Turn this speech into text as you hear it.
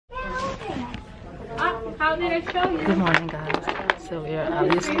Good morning, guys. So we are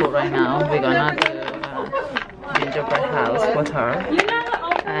at the school right now. We're gonna do gingerbread house with her,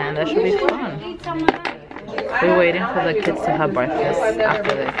 and that should be fun. We're waiting for the kids to have breakfast.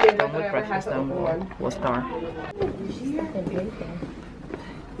 After they're done with breakfast, then we'll start.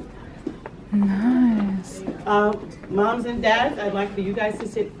 Nice. Moms and dads, I'd like for you guys to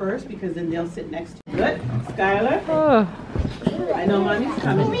sit first because then they'll sit next to you. Good. Skylar. Oh. I know mommy's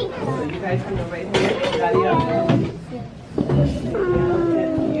coming. So you guys can go right here.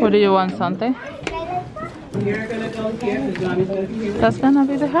 What do you want, Sante? You're gonna go here because mommy's gonna be here. That's gonna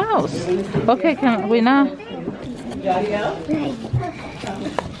be the house. Okay, can we now? Yadiel?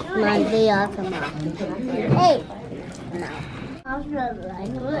 Hey.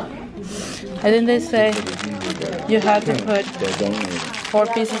 I think they say you have to put 4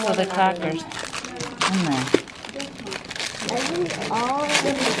 pieces of the crackers in there.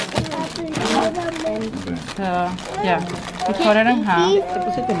 So, yeah, we cut it in half.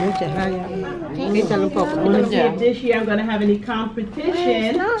 Yeah. This year I'm gonna have any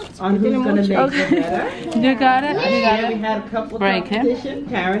competition on who's gonna make it better. You got it? You got Yeah, we it? had a couple of Break it. competition.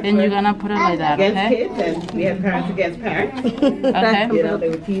 Parents And you're gonna put it like that, against okay? kids, and we had parents against parents. Okay. You know, they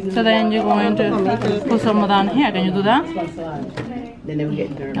were teasing. So then you're going to put some down here. Can you do that? Then they were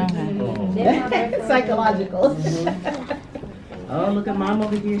getting nervous. Okay. Psychological. Oh, look at mom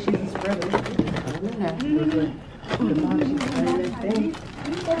over here. She's a spreader. Okay.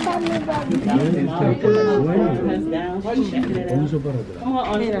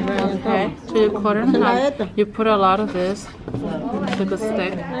 Okay, so you cut it in half. You put a lot of this with a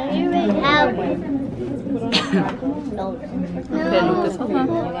stick. Okay, Lucas, hold on.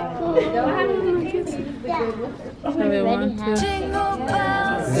 So we want to... Jingle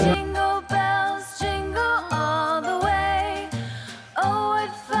bells, jingle bells, jingle all the way. Oh,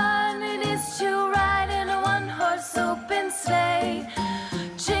 what fun it is to ride in a one-horse open sleigh.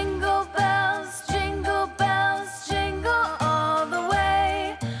 Jingle bells, jingle all the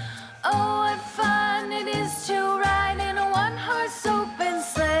way. Oh, what fun it is to ride in a one-horse open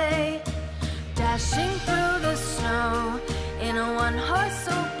sleigh. Dashing through the snow in a one-horse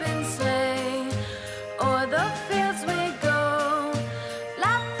open sleigh. O'er the fields we go,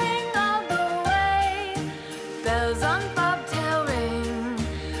 laughing all the way. Bells on bobtail ring,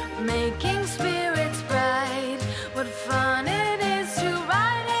 making spirits bright. What fun it is to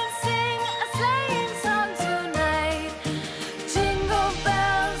ride and sing a sleighing song tonight. Jingle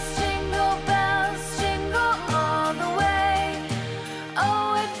bells, jingle all the way.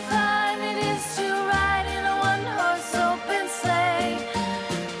 Oh, what fun it is to ride in a one-horse open sleigh.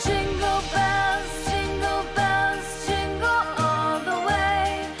 Jingle bells, jingle all the way.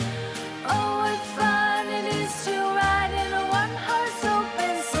 Oh, what fun it is to ride in a one-horse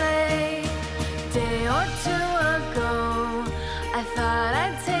open sleigh. Day or two ago, I thought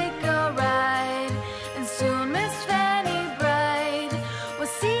I'd take a ride, and soon Miss Fanny Bright was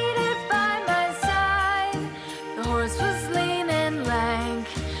seated by my side. The horse was lean and lank,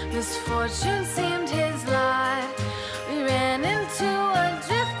 misfortune seemed his lot. We ran into a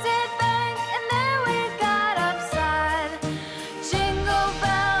drifted bank, and there we got upside. Jingle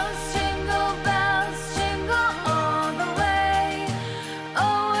bells, jingle all the way.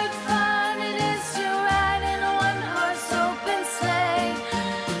 Oh, what fun it is to ride in a one-horse open sleigh.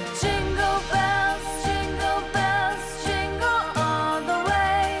 Jingle bells, jingle all the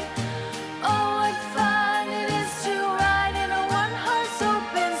way. Oh, what fun it is to ride in a one-horse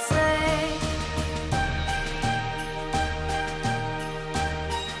open sleigh.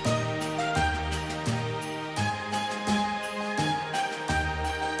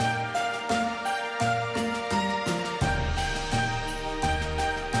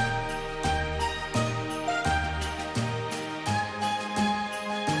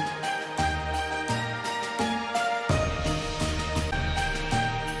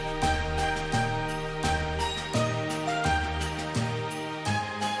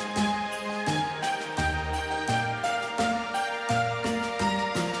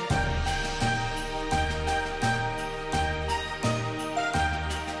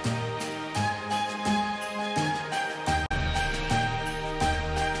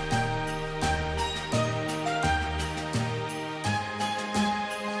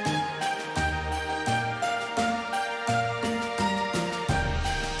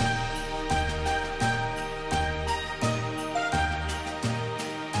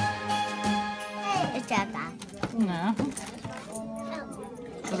 No.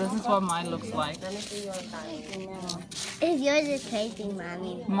 So this is what mine looks like. Yours is crazy,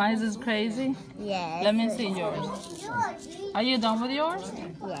 Mommy. Mine is crazy? Yes. Let me see yours. Are you done with yours?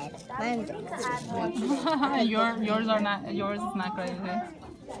 Yes. Mine's yours is not crazy.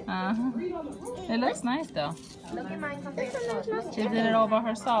 It looks nice though. Look at mine compared to She did it all by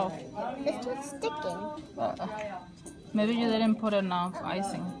herself. It's just sticking. Maybe you didn't put enough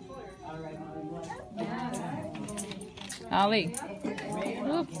icing. Ali.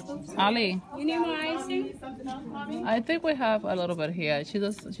 Oops. Ali. You need more icing? I think we have a little bit here.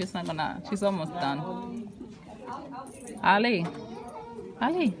 She's not gonna. She's almost done. Ali.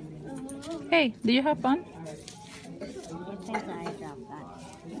 Ali. Hey, do you have fun?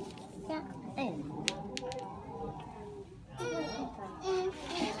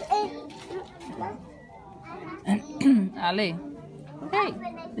 Ali. Hey,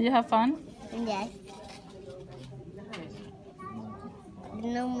 do you have fun? Yes.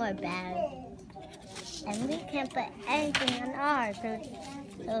 No more bags. And we can't put anything on ours, so it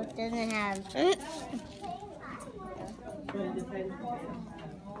doesn't have.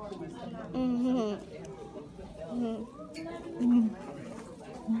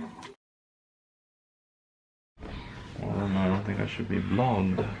 I don't think I should be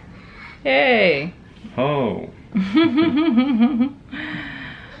vlogged. Hey. Oh.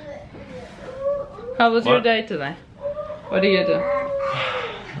 How was your day today? What did you do?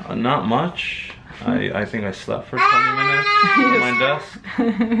 Not much. I think I slept for 20 minutes at my desk.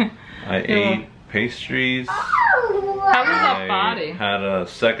 I ate pastries. How was that party? I had a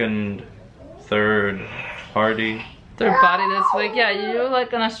third party. Third party this week? Yeah, you're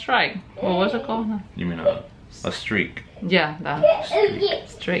like on a strike. What was it called? You mean a streak? Yeah, that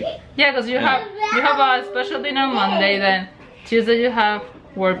streak. Yeah, because you have a special dinner Monday, then Tuesday you have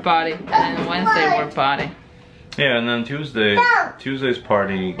work party, and then Wednesday work party. Yeah, and then Tuesday's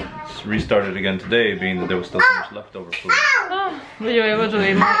party restarted again today, being that there was still so much leftover food. Oh, were you able to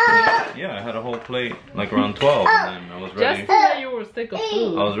eat more food? Yeah, I had a whole plate like around 12, and then I was ready. Just that you were sick of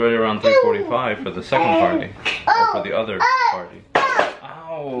food. I was ready around 3:45 for the second party, or for the other party.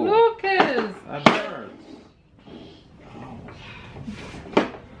 Ow! Lucas! That hurts.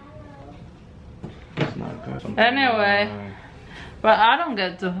 It's not good. Anyway. But I don't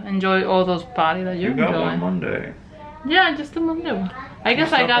get to enjoy all those parties that you're You got enjoying. one Monday. Yeah, just a Monday one. I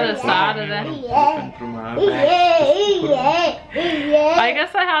guess I got a Saturday. I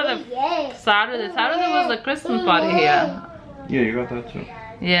guess I had a Saturday. Saturday was the Christmas party here. Yeah, you got that too.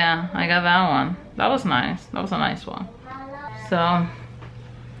 Yeah, I got that one. That was nice. That was a nice one. So,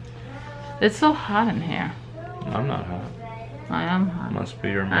 it's so hot in here. I'm not hot. I am hot. Must be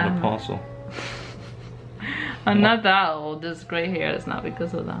your menopausal. I'm not that old. This gray hair is not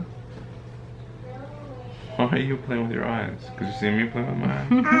because of that. Why are you playing with your eyes? Could you see me playing with my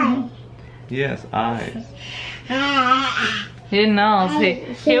eyes? Yes, eyes. He knows.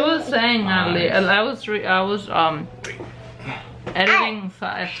 He was saying earlier. I was editing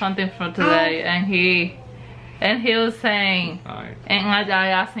something for today, and he was saying, and I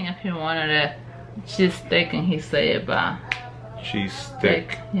asked him if he wanted a cheese steak, and he said it about cheese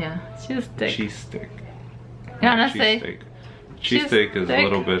stick. Yeah, cheese steak. Cheese stick. Yeah, and I cheese say steak. Cheese steak is a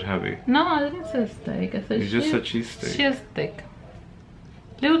little bit heavy. No, I didn't say steak. I said you just said cheese steak. Cheese steak.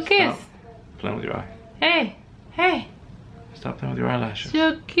 Lucas. Stop playing with your eye. Hey, hey. Stop playing with your eyelashes.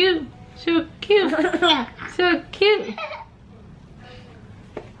 So cute. So cute. So cute.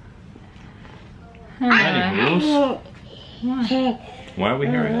 Anywho, why are we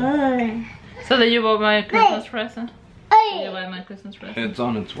here? So that you bought my Christmas present? Did you buy my Christmas present? It's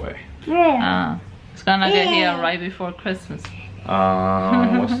on its way. It's gonna get here right before Christmas.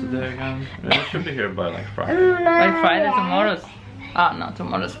 What's the day again? It should be here by like Friday. By Friday, tomorrow's... Oh, no,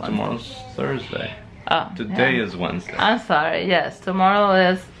 tomorrow's Wednesday. Tomorrow's Thursday. Oh, Today is Wednesday. I'm sorry, yes, tomorrow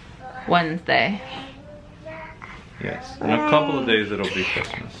is Wednesday. Yes, in a couple of days it'll be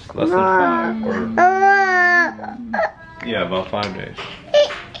Christmas. Less than 5 or... Yeah, about 5 days.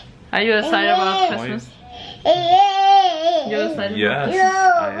 Are you excited about Christmas? You're excited? Yes,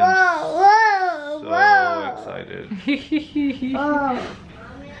 I am so excited. I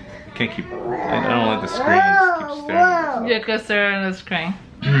can't keep... I don't like the screen, just keep staring at You can stare at the screen.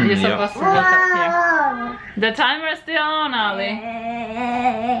 You're supposed to look up here. The timer is still on, Ali.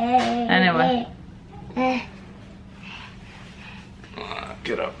 Anyway.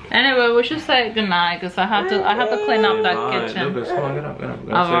 Get up. Anyway, we should say goodnight because I have to clean up that kitchen. Lucas, come on, get up, get up.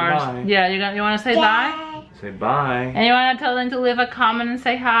 Of ours. Bye. Yeah, you want to say bye? Say bye. And you want to tell them to leave a comment and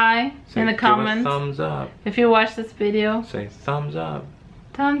say hi in the comments. Give a thumbs up. If you watch this video. Say thumbs up.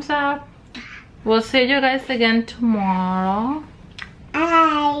 Thumbs up. We'll see you guys again tomorrow.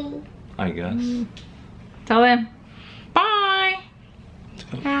 I guess. Tell them. Bye.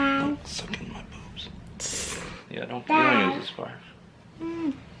 Don't suck in my boobs. Yeah, don't use this part.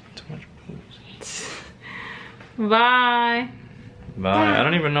 Too much boobs. Bye. Bye. I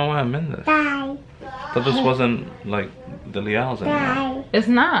don't even know why I'm in this. Bye. Thought this wasn't like the Liao's anymore. It's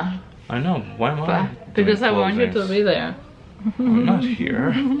not. I know. Why am I? Because I want you to be there. I'm not here.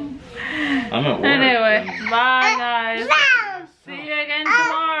 I'm at work. Anyway, bye guys. See you again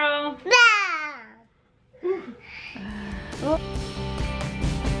tomorrow. Bye.